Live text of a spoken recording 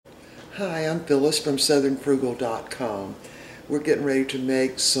Hi, I'm Phyllis from southernfrugal.com. We're getting ready to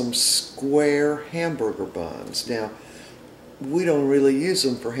make some square hamburger buns. Now, we don't really use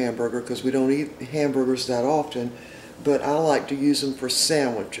them for hamburger because we don't eat hamburgers that often, but I like to use them for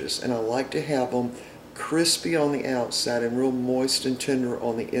sandwiches, and I like to have them crispy on the outside and real moist and tender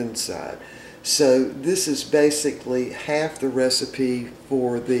on the inside. So this is basically half the recipe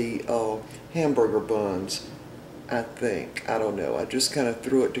for the hamburger buns. I think. I don't know. I just kind of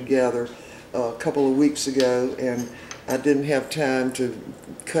threw it together a couple of weeks ago, and I didn't have time to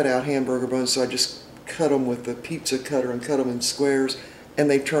cut out hamburger buns, so I just cut them with the pizza cutter and cut them in squares, and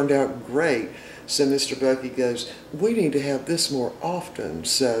they turned out great. So Mr. Bucky goes, we need to have this more often.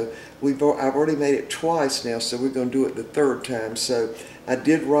 So I've already made it twice now, so we're going to do it the third time. So I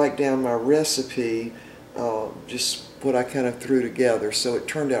did write down my recipe, just what I kind of threw together, so it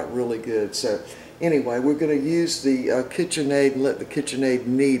turned out really good. So anyway, we're going to use the KitchenAid and let the KitchenAid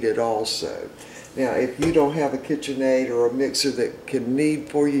knead it also. Now, if you don't have a KitchenAid or a mixer that can knead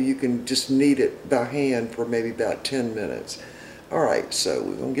for you, you can just knead it by hand for maybe about 10 minutes. Alright, so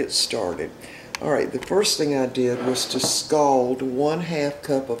we're going to get started. Alright, the first thing I did was to scald 1/2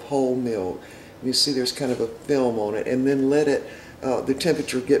 cup of whole milk. You see there's kind of a film on it, and then let it the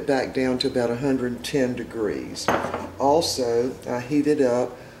temperature get back down to about 110 degrees. Also, I heated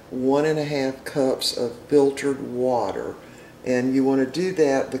up 1.5 cups of filtered water, and you want to do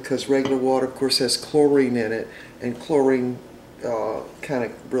that because regular water of course has chlorine in it, and chlorine kind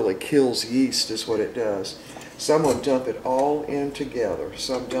of really kills yeast is what it does. So I'm going to dump it all in together.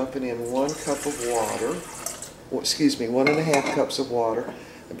 So I'm dumping in 1 cup of water, well, excuse me, 1.5 cups of water,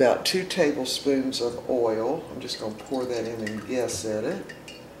 about 2 tablespoons of oil. I'm just going to pour that in and guess at it.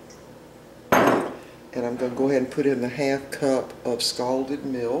 And I'm going to go ahead and put in the 1/2 cup of scalded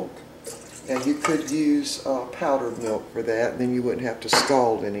milk. Now you could use powdered milk for that, and then you wouldn't have to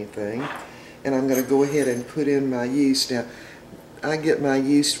scald anything. And I'm going to go ahead and put in my yeast. Now I get my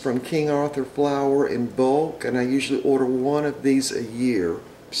yeast from King Arthur flour in bulk, and I usually order 1 of these a year.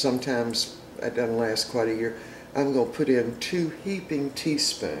 Sometimes that doesn't last quite a year. I'm going to put in 2 heaping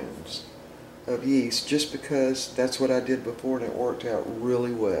teaspoons of yeast just because that's what I did before and it worked out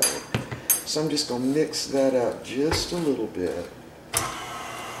really well. So I'm just going to mix that up just a little bit.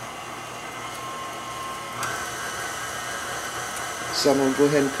 So I'm going to go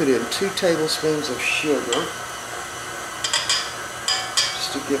ahead and put in 2 tablespoons of sugar,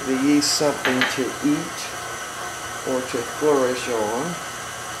 just to give the yeast something to eat or to flourish on.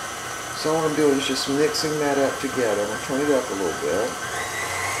 So all I'm doing is just mixing that up together. I'm going to turn it up a little bit.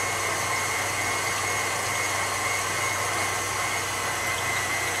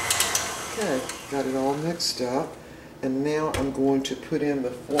 Okay, got it all mixed up, and now I'm going to put in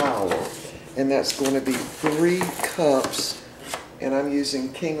the flour, and that's going to be 3 cups, and I'm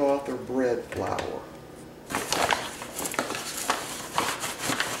using King Arthur bread flour.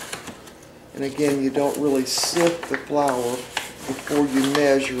 And again, you don't really sift the flour before you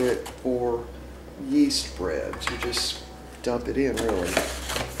measure it for yeast breads. You just dump it in, really.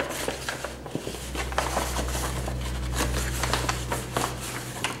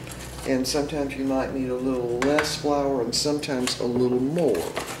 And sometimes you might need a little less flour and sometimes a little more.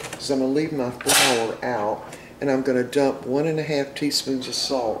 So I'm going to leave my flour out, and I'm going to dump 1.5 teaspoons of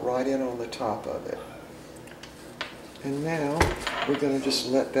salt right in on the top of it. And now we're going to just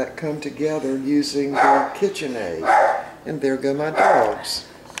let that come together using the KitchenAid. And there go my dogs.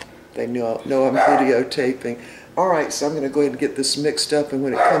 They know I'm videotaping. Alright, so I'm going to go ahead and get this mixed up, and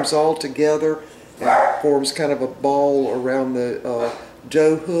when it comes all together and forms kind of a ball around the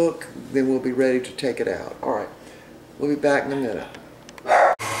dough hook, then we'll be ready to take it out. Alright, we'll be back in a minute.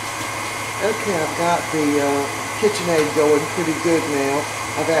 Okay, I've got the KitchenAid going pretty good now.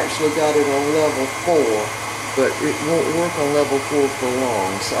 I've actually got it on level 4, but it won't work on level 4 for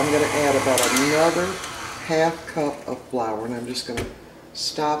long. So I'm going to add about another 1/2 cup of flour, and I'm just going to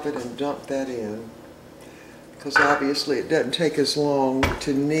stop it and dump that in, because obviously it doesn't take as long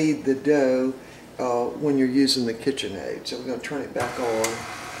to knead the dough when you're using the KitchenAid. So we're going to turn it back on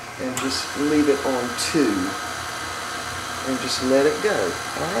and just leave it on 2 and just let it go.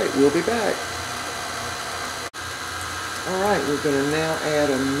 Alright, we'll be back. Alright, we're going to now add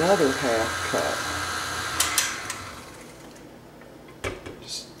another 1/2 cup.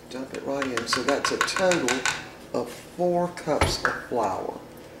 Just dump it right in. So that's a total of 4 cups of flour.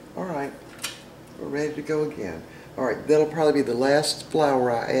 Alright, we're ready to go again. Alright, that'll probably be the last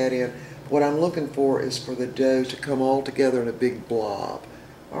flour I add in. What I'm looking for is for the dough to come all together in a big blob.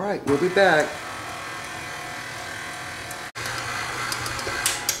 Alright, we'll be back.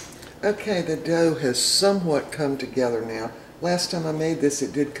 Okay, the dough has somewhat come together now. last time I made this,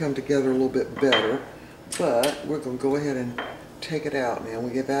 it did come together a little bit better, but we're going to go ahead and take it out now.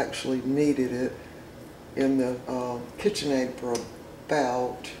 We have actually kneaded it in the KitchenAid for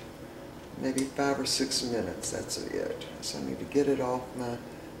about maybe 5 or 6 minutes. That's it. So I need to get it off my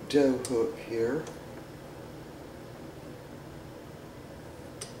dough hook here.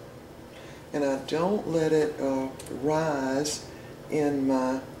 And I don't let it rise in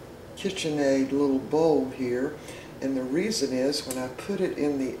my KitchenAid little bowl here. And the reason is when I put it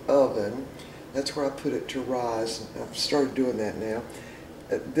in the oven, that's where I put it to rise. I've started doing that now.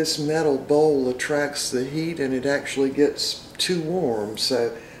 This metal bowl attracts the heat and it actually gets too warm,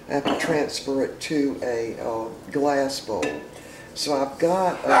 so I have to transfer it to a glass bowl. So I've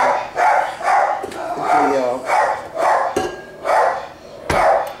got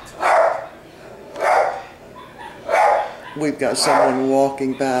we've got someone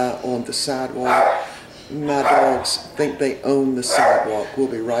walking by on the sidewalk. My dogs think they own the sidewalk. We'll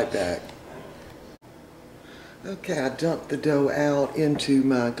be right back. Okay, I dumped the dough out into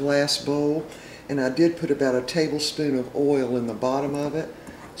my glass bowl, and I did put about a tablespoon of oil in the bottom of it.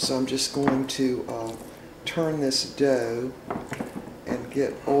 So I'm just going to turn this dough and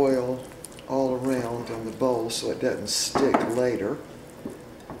get oil all around on the bowl so it doesn't stick later.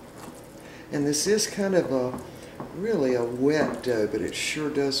 And this is kind of really a wet dough, but it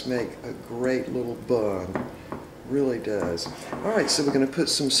sure does make a great little bun. Really does. Alright, so we're going to put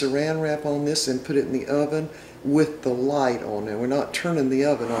some saran wrap on this and put it in the oven with the light on. Now we're not turning the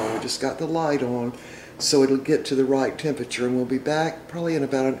oven on, we just got the light on so it'll get to the right temperature, and we'll be back probably in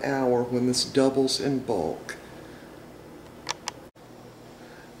about an hour when this doubles in bulk.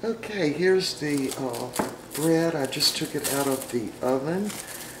 Okay, here's the bread. I just took it out of the oven.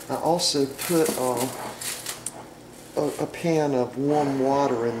 I also put a pan of warm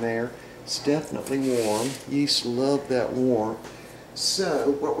water in there. It's definitely warm. Yeast love that warmth.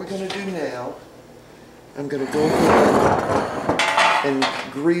 So what we're going to do now, I'm going to go ahead and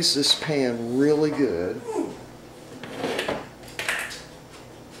grease this pan really good.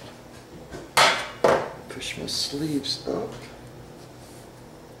 Push my sleeves up.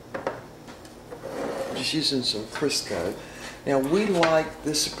 Just using some Crisco. Now we like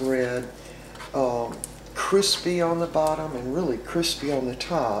this bread crispy on the bottom and really crispy on the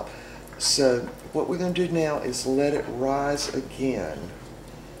top. So what we're going to do now is let it rise again.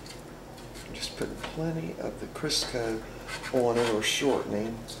 Just put plenty of the Crisco on it, or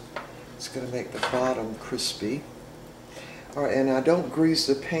shortening. It's going to make the bottom crispy. Alright, and I don't grease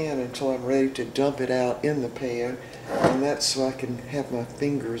the pan until I'm ready to dump it out in the pan, and that's so I can have my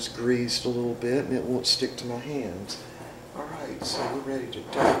fingers greased a little bit and it won't stick to my hands. Alright, so we're ready to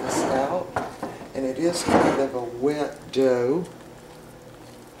dump this out, and it is kind of a wet dough.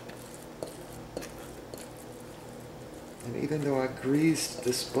 And even though I greased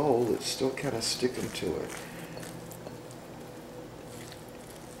this bowl, it's still kind of sticking to it.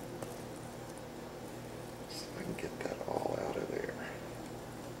 See if I can get that all out of there.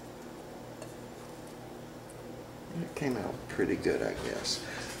 It came out pretty good, I guess.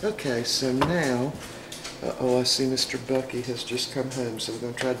 Okay, so now, I see Mr. Bucky has just come home, so we're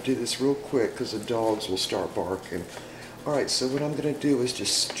going to try to do this real quick because the dogs will start barking. Alright, so what I'm going to do is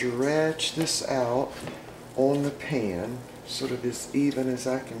just stretch this out on the pan, sort of as even as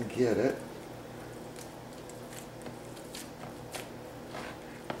I can get it,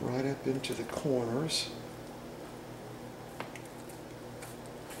 right up into the corners.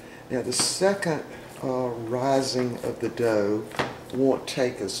 Now the second rising of the dough won't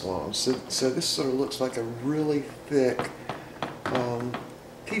take as long, so this sort of looks like a really thick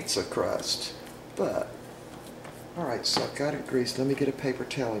pizza crust, but alright, so I've got it greased. Let me get a paper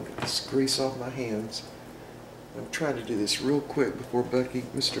towel and get this grease off my hands. I'm trying to do this real quick before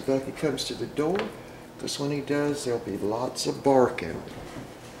Mr. Bucky comes to the door, because when he does, there'll be lots of barking.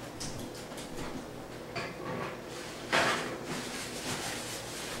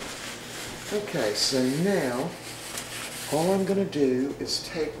 Okay, so now, all I'm going to do is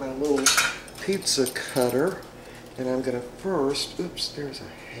take my little pizza cutter, and I'm going to first, oops, there's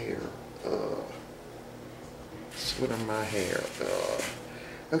a hair. Split on my hair.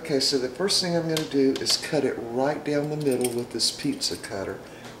 Okay, so the first thing I'm going to do is cut it right down the middle with this pizza cutter.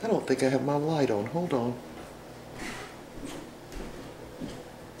 I don't think I have my light on. Hold on.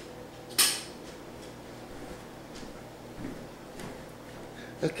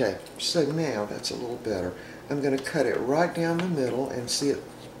 Okay, so now that's a little better. I'm going to cut it right down the middle and see it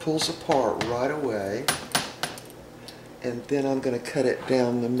pulls apart right away. And then I'm going to cut it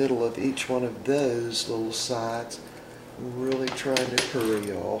down the middle of each one of those little sides. I'm really trying to hurry,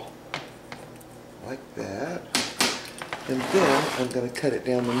 y'all. Like that. And then I'm going to cut it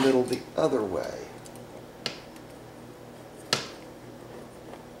down the middle the other way.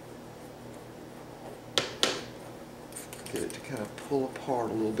 Get it to kind of pull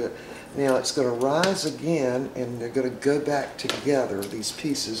apart a little bit. Now it's going to rise again, and they're going to go back together, these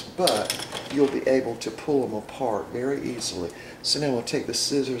pieces, but you'll be able to pull them apart very easily. So now we'll take the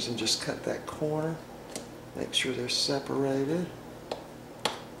scissors and just cut that corner. Make sure they're separated.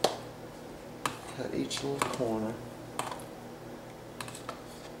 Cut each little corner.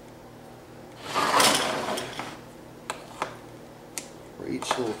 For each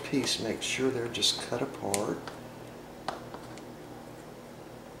little piece, make sure they're just cut apart.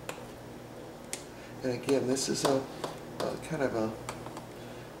 And again, this is a kind of a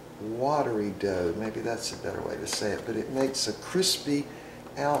watery dough. Maybe that's a better way to say it, but it makes a crispy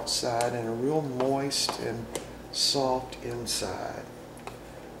outside and a real moist and soft inside,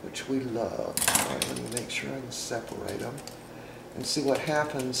 which we love. All right, let me make sure I can separate them. And see, what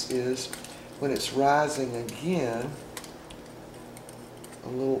happens is when it's rising again, a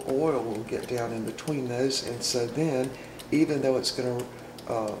little oil will get down in between those, and so then, even though it's going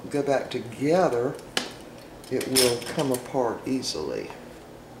to go back together, it will come apart easily.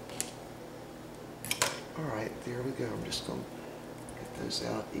 Alright, there we go. I'm just going to get those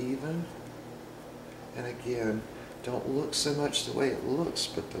out even. And again, don't look so much the way it looks,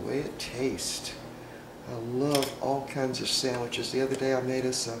 but the way it tastes. I love all kinds of sandwiches. The other day I made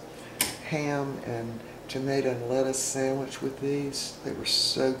us a ham and tomato and lettuce sandwich with these. They were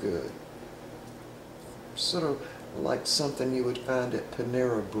so good. Sort of like something you would find at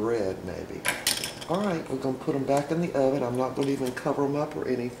Panera Bread, maybe. Alright, we're going to put them back in the oven. I'm not going to even cover them up or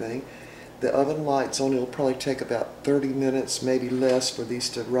anything. The oven light's on. It'll probably take about 30 minutes, maybe less, for these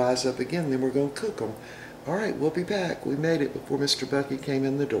to rise up again. Then we're going to cook them. Alright, we'll be back. We made it before Mr. Bucky came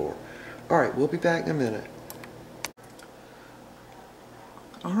in the door. Alright, we'll be back in a minute.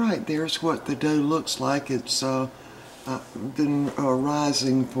 Alright, there's what the dough looks like. It's been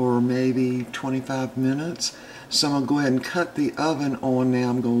rising for maybe 25 minutes. So I'm going to go ahead and cut the oven on now.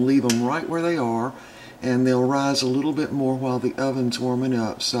 I'm going to leave them right where they are, and they'll rise a little bit more while the oven's warming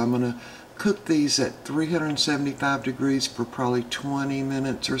up. So I'm going to cook these at 375 degrees for probably 20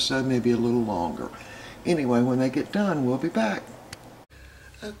 minutes or so, maybe a little longer. Anyway, when they get done, we'll be back.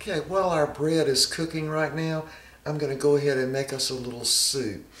 Okay, while our bread is cooking right now, I'm going to go ahead and make us a little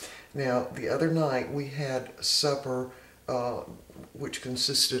soup. Now, the other night we had supper which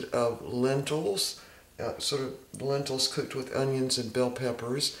consisted of lentils, sort of lentils cooked with onions and bell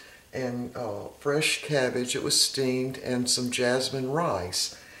peppers, and fresh cabbage. It was steamed, and some jasmine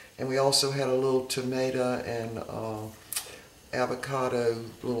rice. And we also had a little tomato and avocado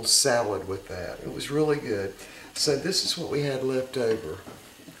little salad with that. It was really good. So this is what we had left over.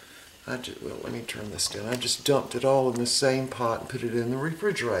 Well, let me turn this down. I just dumped it all in the same pot and put it in the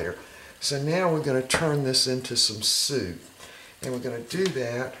refrigerator. So now we're going to turn this into some soup. And we're going to do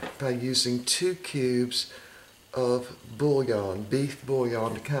that by using 2 cubes of bouillon, beef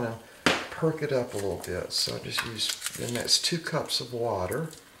bouillon, to kind of perk it up a little bit. So I just use, and that's 2 cups of water.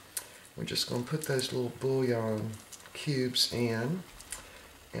 We're just going to put those little bouillon cubes in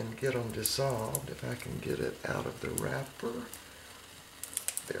and get them dissolved, if I can get it out of the wrapper.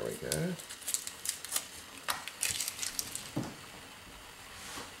 There we go.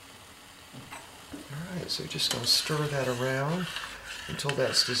 Alright, so just going to stir that around until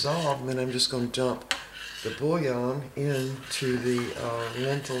that's dissolved, and then I'm just going to dump the bouillon into the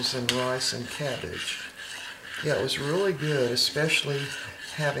lentils and rice and cabbage. Yeah, it was really good, especially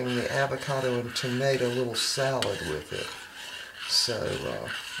having the avocado and tomato little salad with it. So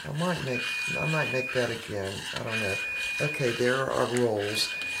I might make that again. I don't know. Okay, there are our rolls,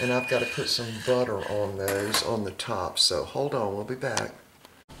 and I've got to put some butter on those on the top. So hold on, we'll be back.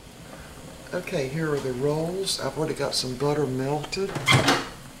 Okay, here are the rolls. I've already got some butter melted.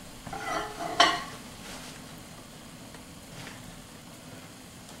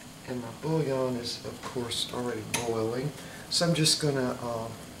 And my bouillon is, of course, already boiling. So I'm just going to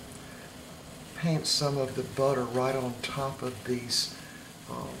paint some of the butter right on top of these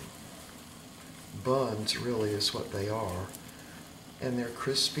buns, really is what they are. And they're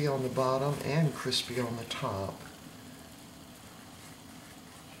crispy on the bottom and crispy on the top.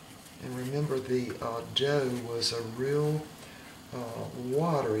 And remember, the dough was a real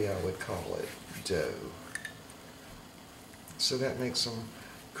watery, I would call it, dough. So that makes them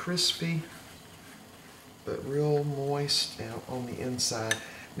crispy, but real moist on the inside.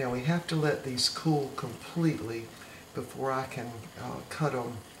 Now we have to let these cool completely before I can cut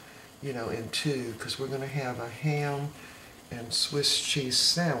them, you know, in 2, because we're going to have a ham and Swiss cheese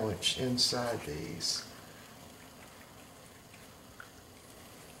sandwich inside these.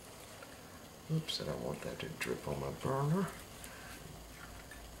 Oops, I don't want that to drip on my burner.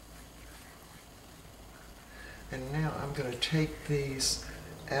 And now I'm going to take these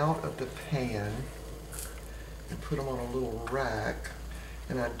out of the pan and put them on a little rack.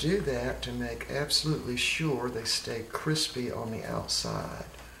 And I do that to make absolutely sure they stay crispy on the outside.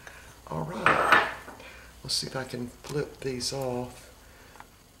 All right, let's see if I can flip these off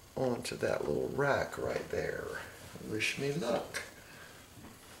onto that little rack right there. Wish me luck.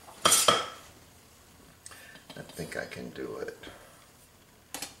 I think I can do it.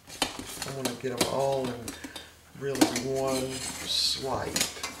 I want to get them all in really one swipe.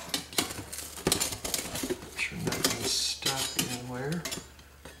 Make sure nothing's stuck anywhere.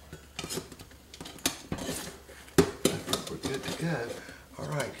 I think we're good to go. All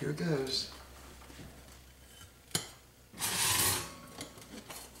right, here goes.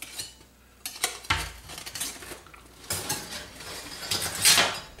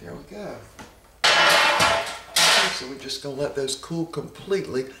 There we go. Okay, so we're just going to let those cool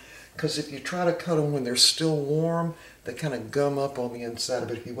completely, because if you try to cut them when they're still warm, they kind of gum up on the inside.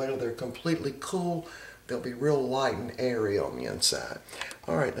 But if you wait till they're completely cool, they'll be real light and airy on the inside.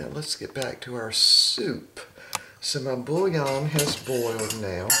 All right, now let's get back to our soup. So my bouillon has boiled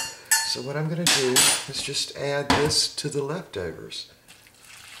now. So what I'm going to do is just add this to the leftovers.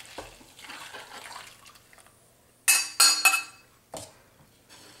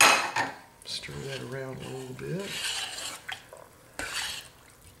 Stir that around a little bit.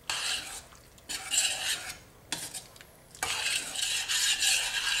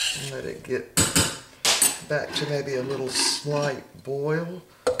 And let it get back to maybe a little slight boil.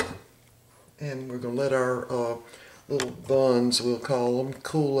 And we're going to let our little buns, we'll call them,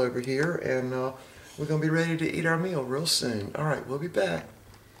 cool over here. And we're going to be ready to eat our meal real soon. All right, we'll be back.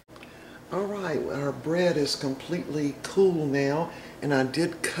 All right, our bread is completely cool now. And I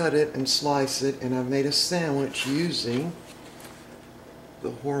did cut it and slice it. And I made a sandwich using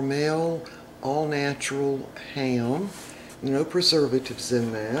the Hormel all-natural ham. No preservatives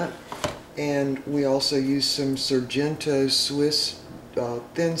in that. And we also use some Sargento Swiss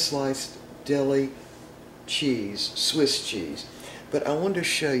thin sliced deli cheese, Swiss cheese. But I wanted to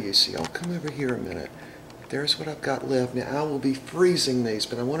show you, see, I'll come over here a minute. There's what I've got left. Now I will be freezing these,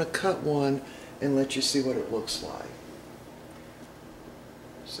 but I want to cut one and let you see what it looks like.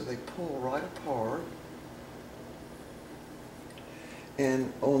 So they pull right apart.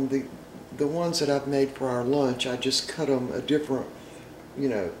 And on the ones that I've made for our lunch, I just cut them a different, you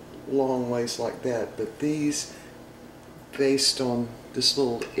know, long ways like that. But these, based on this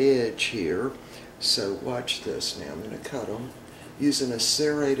little edge here, so watch this now. I'm going to cut them using a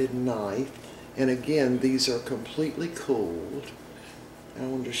serrated knife. And again, these are completely cooled. I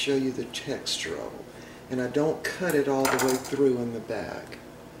wanted to show you the texture of them. And I don't cut it all the way through in the back.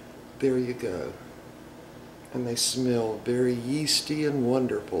 There you go. And they smell very yeasty and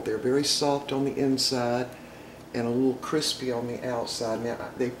wonderful. They're very soft on the inside and a little crispy on the outside. Now,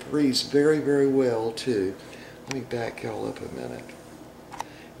 they freeze very, very well, too. Let me back y'all up a minute.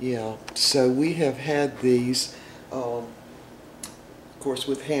 Yeah, so we have had these, of course,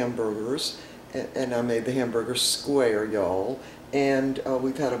 with hamburgers. And I made the hamburger square, y'all. And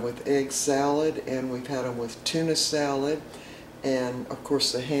we've had them with egg salad, and we've had them with tuna salad, and, of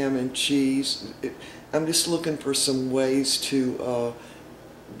course, the ham and cheese. I'm just looking for some ways to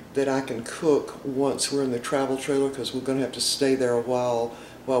that I can cook once we're in the travel trailer, because we're going to have to stay there a while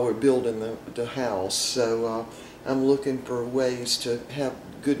we're building the house. So I'm looking for ways to have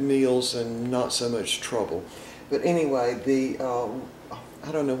good meals and not so much trouble. But anyway,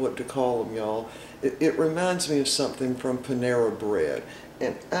 I don't know what to call them, y'all. It reminds me of something from Panera Bread.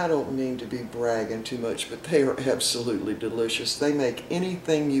 And I don't mean to be bragging too much, but they are absolutely delicious. They make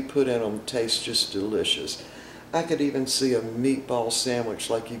anything you put in them taste just delicious. I could even see a meatball sandwich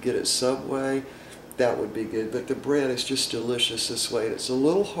like you get at Subway. That would be good. But the bread is just delicious this way. It's a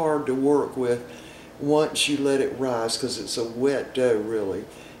little hard to work with once you let it rise, because it's a wet dough, really.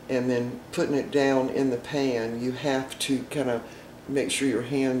 And then putting it down in the pan, you have to kind of make sure your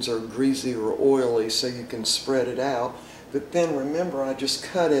hands are greasy or oily so you can spread it out. But then remember, I just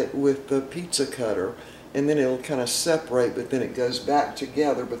cut it with the pizza cutter, and then it'll kind of separate, but then it goes back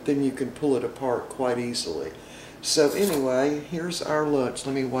together, but then you can pull it apart quite easily. So anyway, here's our lunch.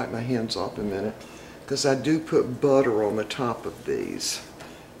 Let me wipe my hands off a minute, because I do put butter on the top of these.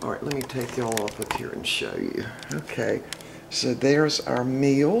 All right, let me take y'all off up here and show you. Okay, so there's our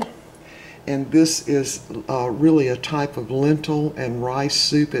meal. And this is really a type of lentil and rice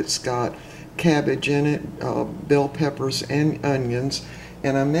soup. It's got cabbage in it, bell peppers and onions.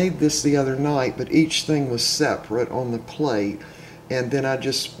 And I made this the other night, but each thing was separate on the plate. And then I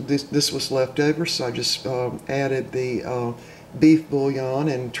just, this was left over, so I just added the beef bouillon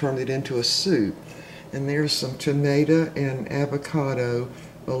and turned it into a soup. And there's some tomato and avocado,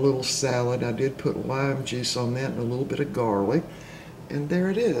 a little salad. I did put lime juice on that and a little bit of garlic. And there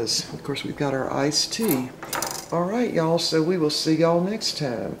it is. Of course, we've got our iced tea. All right, y'all, so we will see y'all next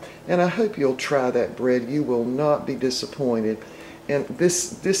time. And I hope you'll try that bread. You will not be disappointed. And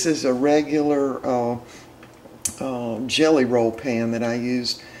this is a regular jelly roll pan that I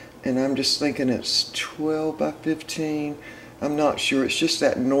used, and I'm just thinking it's 12 by 15. I'm not sure. It's just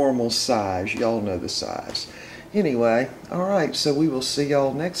that normal size. Y'all know the size. Anyway, all right, so we will see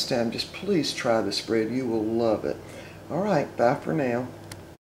y'all next time. Just please try this bread. You will love it. All right, bye for now.